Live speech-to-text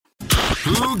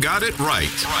Who got it right?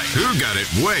 Who got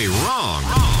it way wrong?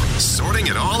 Sorting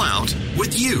it all out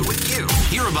with you.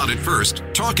 Hear about it first.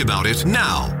 Talk about it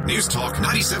now. News Talk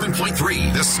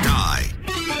 97.3, The Sky.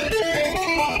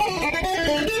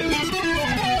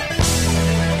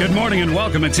 Good morning and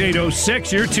welcome. It's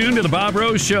 8:06. You're tuned to the Bob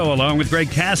Rose Show along with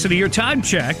Greg Cassidy. Your time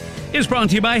check is brought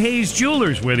to you by Hayes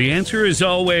Jewelers, where the answer is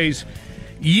always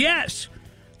yes.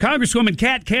 Congresswoman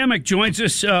Kat Cammack joins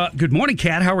us. Good morning,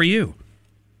 Kat. How are you?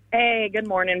 Hey, good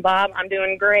morning, Bob. I'm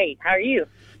doing great. How are you?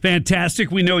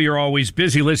 Fantastic. We know you're always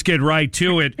busy. Let's get right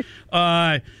to it.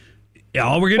 All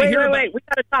we're going to hear about... Wait. We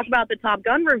got to talk about the Top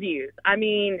Gun reviews. I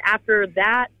mean, after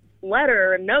that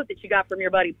letter and note that you got from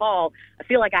your buddy Paul, I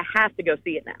feel like I have to go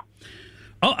see it now.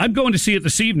 Oh, I'm going to see it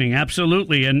this evening,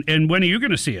 absolutely. And when are you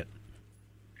going to see it?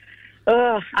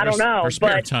 I don't know,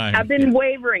 but time. I've been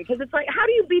wavering because it's like, how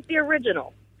do you beat the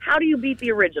original?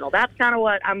 That's kind of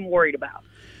what I'm worried about.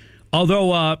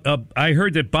 Although I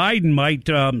heard that Biden might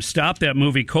stop that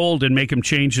movie cold and make him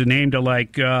change the name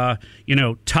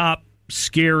to Top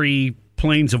Scary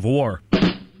Planes of War.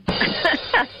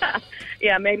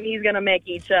 Yeah, maybe he's going to make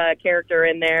each character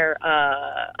in there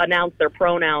announce their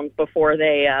pronouns before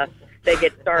they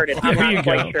get started. I'm not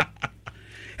quite sure.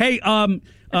 Hey,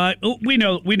 we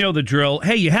know the drill.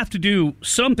 Hey, you have to do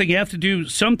something. You have to do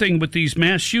something with these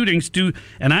mass shootings. Do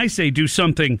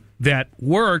something that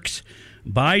works.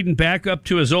 Biden back up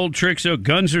to his old tricks. So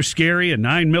guns are scary. A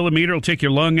 9mm will take your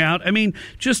lung out. I mean,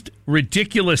 just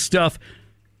ridiculous stuff.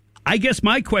 I guess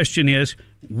my question is,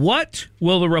 what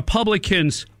will the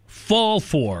Republicans fall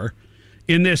for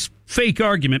in this fake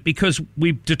argument? Because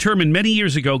we determined many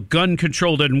years ago gun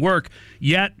control didn't work,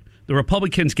 yet the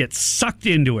Republicans get sucked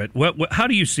into it. How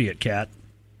do you see it, Kat?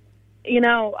 You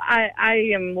know, I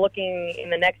am looking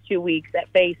in the next 2 weeks at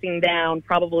facing down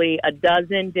probably a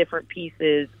dozen different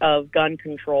pieces of gun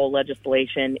control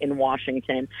legislation in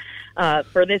Washington.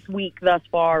 For this week thus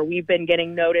far, we've been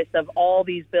getting notice of all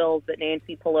these bills that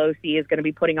Nancy Pelosi is going to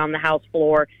be putting on the House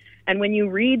floor. And when you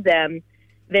read them,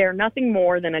 they're nothing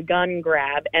more than a gun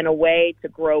grab and a way to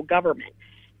grow government.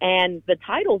 And the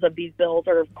titles of these bills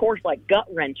are, of course, like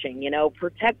gut-wrenching,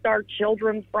 protect our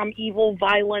children from evil,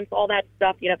 violence, all that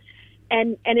stuff,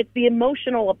 And it's the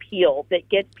emotional appeal that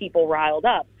gets people riled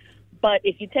up. But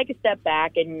if you take a step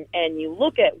back and you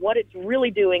look at what it's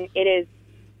really doing, it is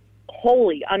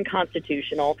wholly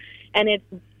unconstitutional. And it's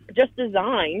just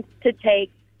designed to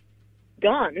take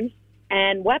guns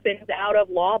and weapons out of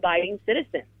law-abiding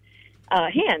citizens'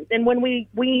 hands. And when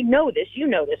we know this, you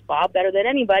know this, Bob, better than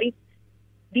anybody,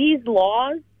 these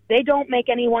laws, they don't make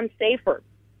anyone safer.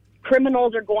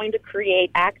 Criminals are going to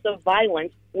create acts of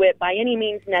violence by any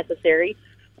means necessary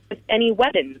with any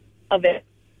weapons available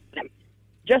to them.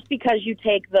 Just because you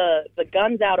take the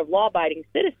guns out of law-abiding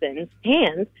citizens'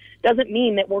 hands doesn't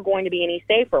mean that we're going to be any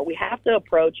safer. We have to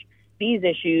approach these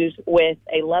issues with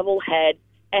a level head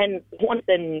and once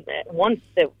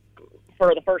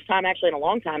for the first time, actually in a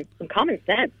long time, some common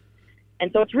sense.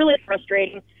 And so it's really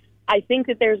frustrating. I think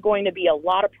that there's going to be a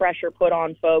lot of pressure put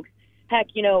on folks. Heck,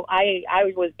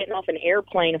 I was getting off an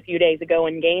airplane a few days ago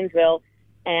in Gainesville,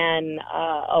 and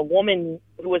a woman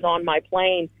who was on my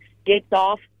plane gets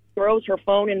off, throws her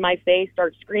phone in my face,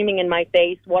 starts screaming in my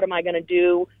face, what am I going to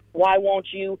do? Why won't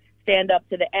you stand up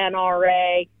to the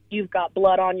NRA? You've got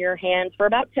blood on your hands. For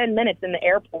about 10 minutes in the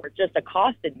airport, just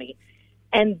accosted me.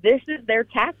 And this is their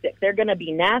tactic. They're going to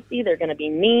be nasty. They're going to be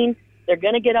mean. They're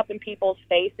going to get up in people's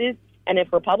faces. And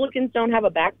if Republicans don't have a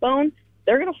backbone,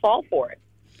 they're going to fall for it.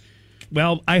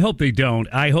 Well, I hope they don't.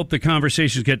 I hope the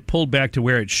conversations get pulled back to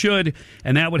where it should,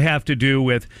 and that would have to do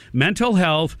with mental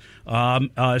health,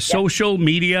 social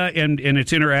media and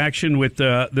its interaction with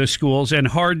the schools, and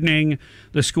hardening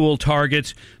the school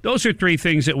targets. Those are three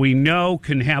things that we know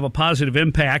can have a positive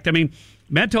impact. I mean,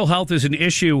 mental health is an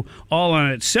issue all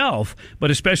on itself, but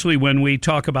especially when we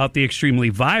talk about the extremely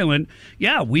violent,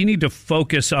 we need to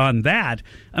focus on that.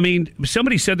 I mean,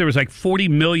 somebody said there was like 40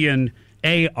 million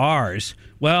ARs.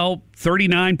 Well,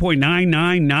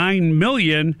 39.999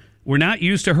 million were not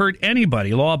used to hurt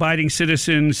anybody. Law-abiding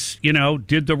citizens,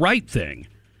 did the right thing.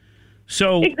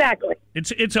 So exactly,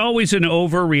 it's always an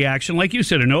overreaction, like you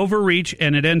said, an overreach,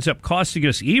 and it ends up costing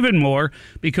us even more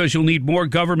because you'll need more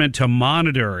government to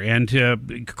monitor and to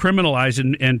criminalize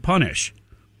and punish.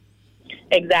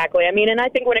 Exactly. I mean, and I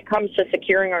think when it comes to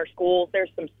securing our schools,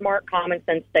 there's some smart, common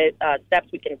sense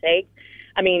steps we can take.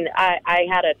 I mean, I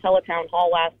had a teletown hall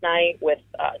last night with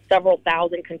several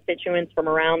thousand constituents from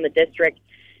around the district,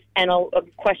 and a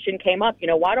question came up,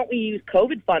 why don't we use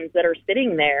COVID funds that are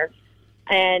sitting there,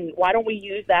 and why don't we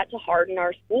use that to harden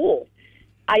our schools?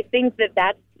 I think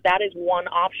that is one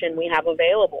option we have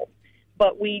available.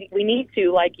 but we need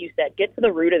to, like you said, get to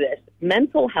the root of this.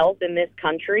 Mental health in this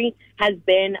country has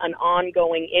been an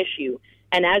ongoing issue.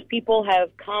 And as people have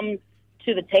come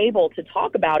to the table to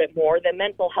talk about it more, the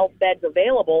mental health beds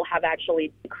available have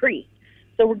actually decreased.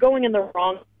 So we're going in the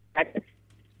wrong direction.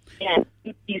 And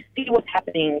you see what's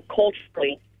happening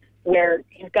culturally, where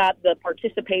you've got the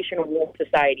participation of wolf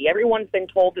society. Everyone's been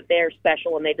told that they're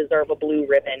special and they deserve a blue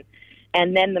ribbon.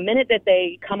 And then the minute that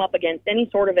they come up against any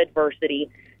sort of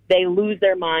adversity, they lose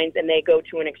their minds and they go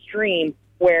to an extreme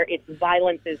where it's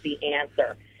violence is the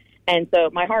answer. And so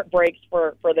my heart breaks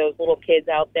for those little kids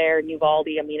out there in Uvalde.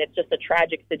 I mean, it's just a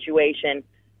tragic situation,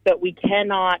 but we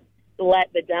cannot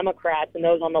let the Democrats and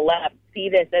those on the left see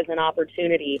this as an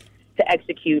opportunity to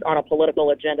execute on a political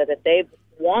agenda that they've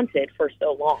wanted for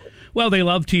so long. Well, they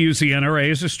love to use the NRA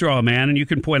as a straw man, and you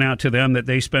can point out to them that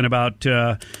they spent about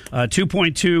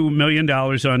 $2.2 million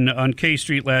on K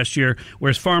Street last year,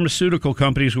 whereas pharmaceutical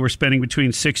companies were spending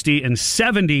between $60 and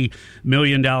 $70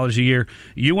 million a year.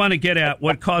 You want to get at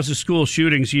what causes school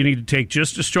shootings, you need to take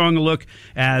just as strong a look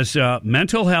as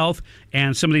mental health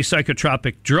and some of these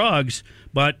psychotropic drugs.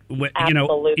 But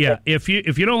if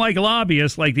you don't like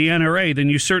lobbyists like the NRA, then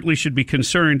you certainly should be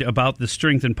concerned about the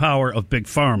strength and power of Big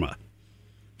Pharma.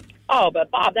 Oh, but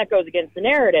Bob, that goes against the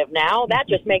narrative now. That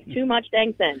just makes too much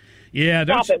dang sense. Yeah,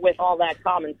 stop it with all that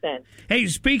common sense. Hey,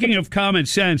 speaking of common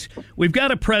sense, we've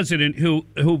got a president who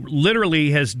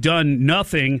literally has done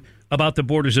nothing about the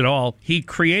borders at all. He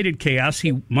created chaos.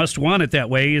 He must want it that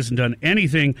way. He hasn't done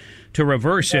anything to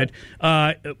reverse it.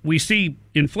 We see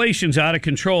inflation's out of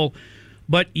control.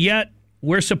 But yet,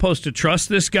 we're supposed to trust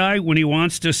this guy when he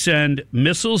wants to send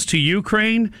missiles to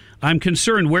Ukraine. I'm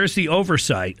concerned. Where's the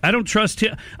oversight? I don't trust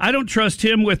him. I don't trust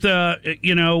him with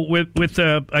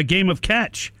a game of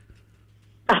catch.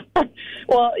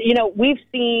 Well, we've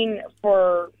seen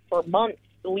for months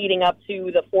leading up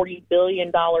to the $40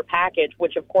 billion package,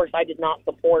 which of course I did not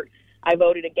support. I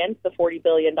voted against the $40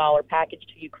 billion package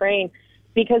to Ukraine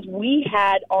because we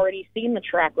had already seen the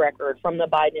track record from the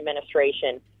Biden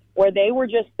administration, where they were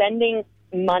just sending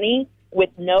money with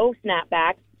no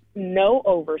snapbacks, no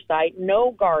oversight,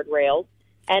 no guardrails.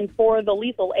 And for the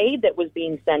lethal aid that was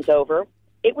being sent over,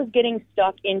 it was getting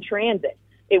stuck in transit.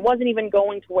 It wasn't even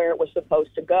going to where it was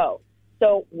supposed to go.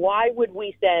 So why would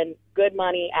we send good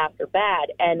money after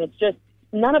bad? And it's just,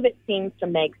 none of it seems to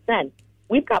make sense.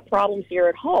 We've got problems here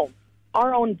at home.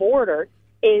 Our own border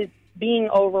is being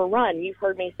overrun. You've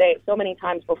heard me say it so many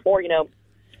times before,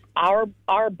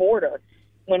 our border,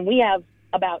 when we have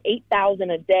about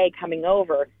 8,000 a day coming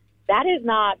over, that is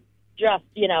not just,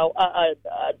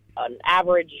 an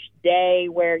average day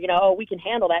where, we can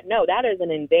handle that. No, that is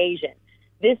an invasion.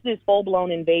 This is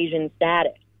full-blown invasion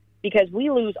status because we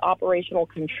lose operational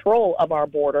control of our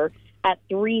border at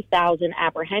 3,000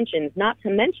 apprehensions, not to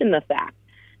mention the fact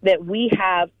that we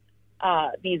have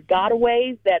these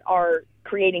gotaways that are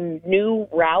creating new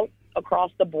routes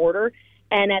across the border.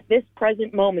 And at this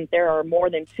present moment, there are more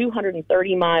than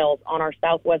 230 miles on our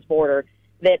southwest border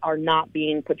that are not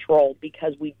being patrolled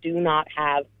because we do not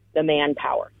have the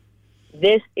manpower.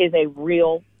 This is a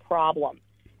real problem.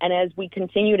 And as we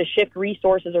continue to shift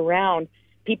resources around,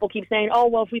 people keep saying, oh,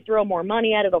 well, if we throw more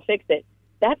money at it, it'll fix it.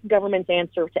 That's government's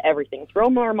answer to everything. Throw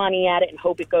more money at it and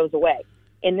hope it goes away.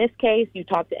 In this case, you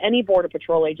talk to any Border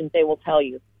Patrol agent, they will tell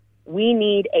you, we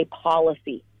need a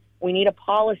policy. We need a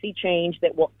policy change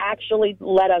that will actually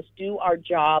let us do our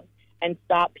job and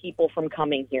stop people from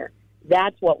coming here.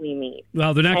 That's what we need.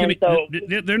 Well, they're not going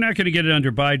to get it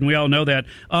under Biden. We all know that.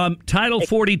 Title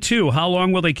 42, how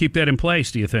long will they keep that in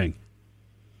place, do you think?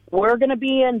 We're going to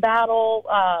be in battle,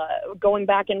 going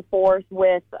back and forth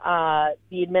with the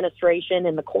administration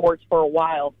and the courts for a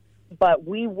while, but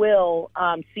we will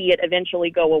see it eventually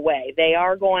go away. They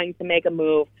are going to make a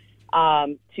move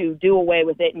to do away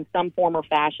with it in some form or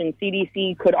fashion.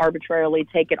 CDC could arbitrarily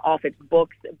take it off its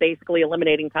books, basically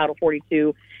eliminating Title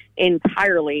 42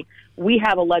 entirely. We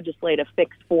have a legislative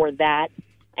fix for that,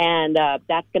 and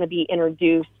that's going to be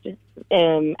introduced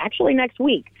actually next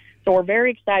week. So we're very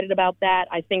excited about that.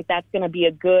 I think that's going to be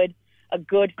a good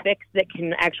fix that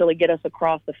can actually get us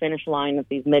across the finish line of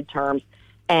these midterms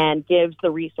and gives the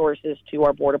resources to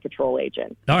our Border Patrol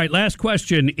agents. All right, last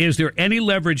question. Is there any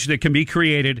leverage that can be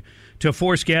created to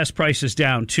force gas prices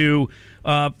down, to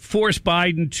force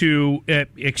Biden to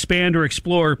expand or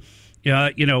explore,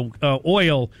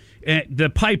 oil,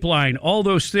 the pipeline, all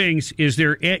those things?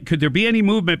 Could there be any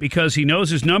movement because he knows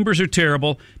his numbers are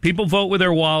terrible? People vote with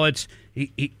their wallets.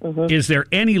 Is there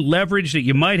any leverage that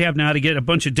you might have now to get a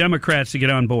bunch of Democrats to get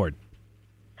on board?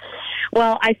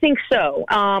 Well, I think so,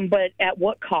 but at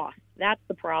what cost? That's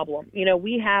the problem. You know,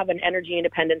 we have an energy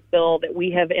independence bill that we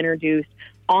have introduced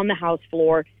on the House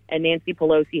floor, and Nancy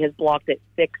Pelosi has blocked it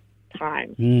 6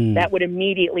 times. That would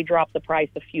immediately drop the price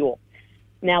of fuel.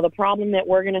 Now, the problem that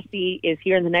we're going to see is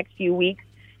here in the next few weeks,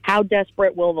 how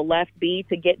desperate will the left be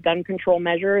to get gun control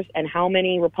measures, and how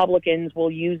many Republicans will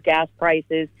use gas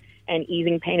prices and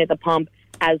easing pain at the pump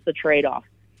as the trade-off.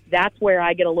 That's where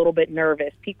I get a little bit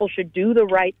nervous. People should do the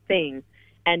right thing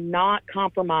and not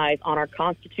compromise on our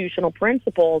constitutional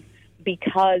principles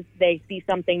because they see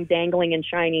something dangling and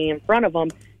shiny in front of them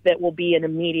that will be an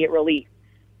immediate relief.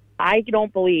 I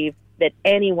don't believe that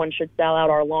anyone should sell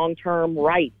out our long-term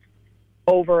rights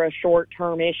over a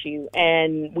short-term issue.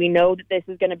 And we know that this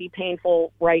is going to be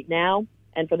painful right now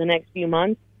and for the next few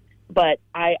months, but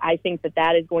I think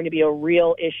that is going to be a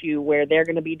real issue where they're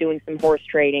going to be doing some horse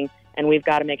trading, and we've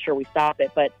got to make sure we stop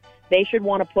it. But they should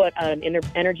want to put an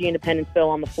energy independence bill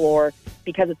on the floor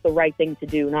because it's the right thing to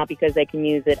do, not because they can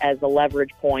use it as a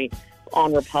leverage point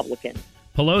on Republicans.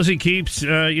 Pelosi keeps,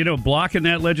 blocking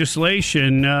that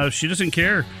legislation. She doesn't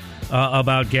care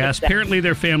about gas. Exactly. Apparently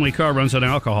their family car runs on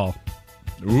alcohol.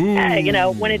 Ooh.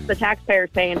 When it's the taxpayers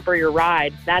paying for your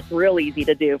ride, that's real easy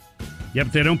to do. Yep,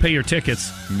 they don't pay your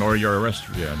tickets. Nor your arrest.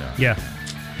 Yeah, no. Yeah.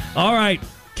 All right.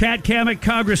 Kat Cammack,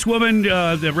 Congresswoman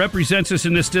that represents us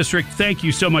in this district, thank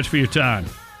you so much for your time.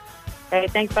 Hey,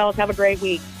 thanks, fellas. Have a great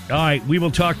week. All right. We will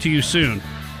talk to you soon.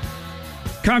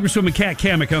 Congresswoman Kat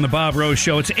Cammack on the Bob Rose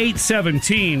Show. It's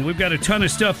 8:17. We've got a ton of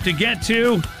stuff to get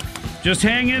to. Just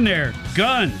hang in there.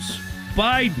 Guns,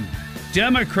 Biden,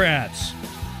 Democrats.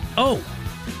 Oh,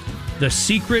 the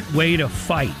secret way to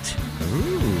fight.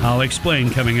 Ooh. I'll explain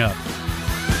coming up.